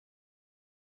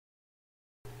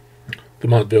The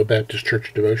Montville Baptist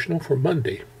Church Devotional for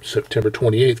Monday, September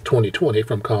 28th, 2020,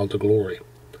 from Call to Glory.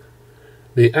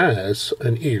 The eyes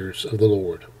and ears of the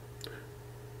Lord.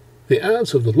 The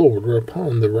eyes of the Lord are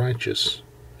upon the righteous,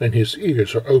 and his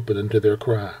ears are open unto their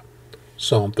cry.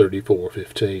 Psalm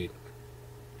 34:15.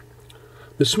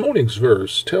 This morning's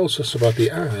verse tells us about the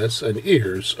eyes and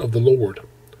ears of the Lord.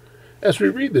 As we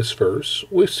read this verse,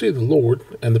 we see the Lord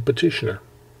and the petitioner.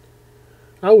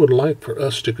 I would like for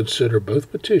us to consider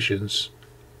both petitions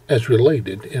as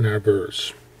related in our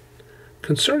verse.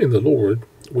 Concerning the Lord,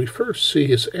 we first see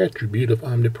his attribute of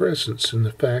omnipresence in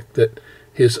the fact that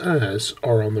his eyes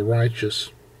are on the righteous.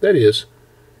 That is,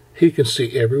 he can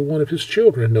see every one of his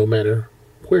children no matter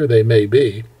where they may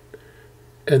be,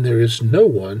 and there is no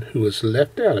one who is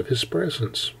left out of his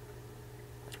presence.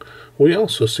 We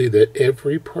also see that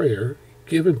every prayer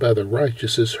given by the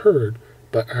righteous is heard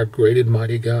by our great and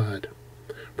mighty God.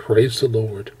 Praise the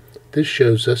Lord. This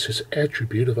shows us his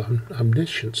attribute of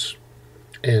omniscience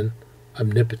and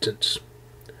omnipotence.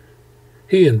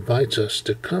 He invites us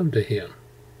to come to him.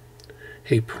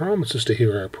 He promises to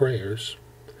hear our prayers,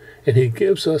 and he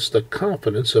gives us the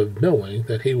confidence of knowing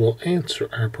that he will answer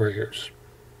our prayers.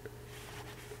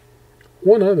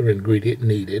 One other ingredient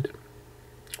needed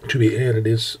to be added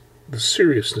is the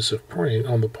seriousness of praying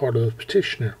on the part of the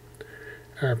petitioner.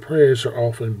 Our prayers are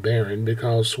often barren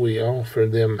because we offer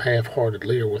them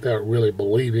half-heartedly or without really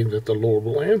believing that the Lord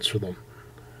will answer them.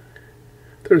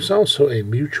 There's also a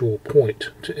mutual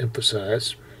point to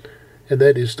emphasize, and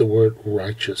that is the word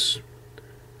righteous.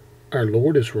 Our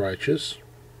Lord is righteous,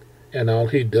 and all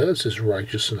he does is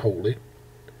righteous and holy.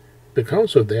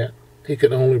 Because of that, he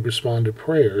can only respond to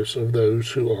prayers of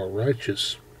those who are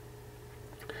righteous.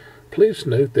 Please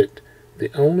note that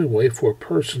the only way for a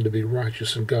person to be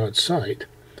righteous in God's sight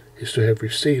is to have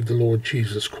received the Lord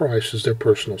Jesus Christ as their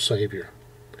personal Savior.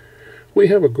 We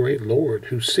have a great Lord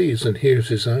who sees and hears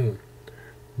his own,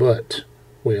 but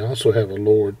we also have a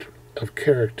Lord of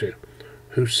character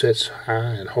who sets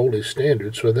high and holy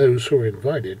standards for those who are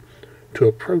invited to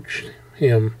approach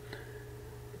him,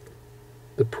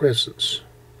 the presence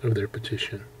of their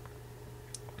petition.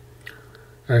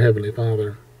 Our Heavenly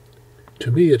Father, to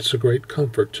me it's a great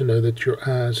comfort to know that your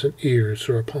eyes and ears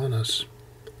are upon us.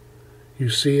 You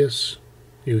see us,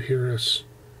 you hear us,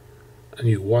 and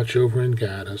you watch over and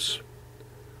guide us.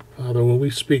 Father, when we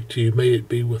speak to you, may it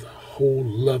be with a whole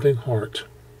loving heart,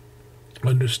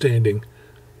 understanding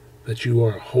that you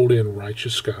are a holy and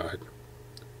righteous God.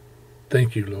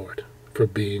 Thank you, Lord, for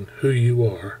being who you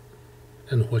are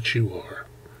and what you are.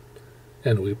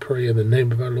 And we pray in the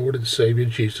name of our Lord and Savior,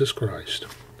 Jesus Christ.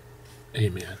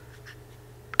 Amen.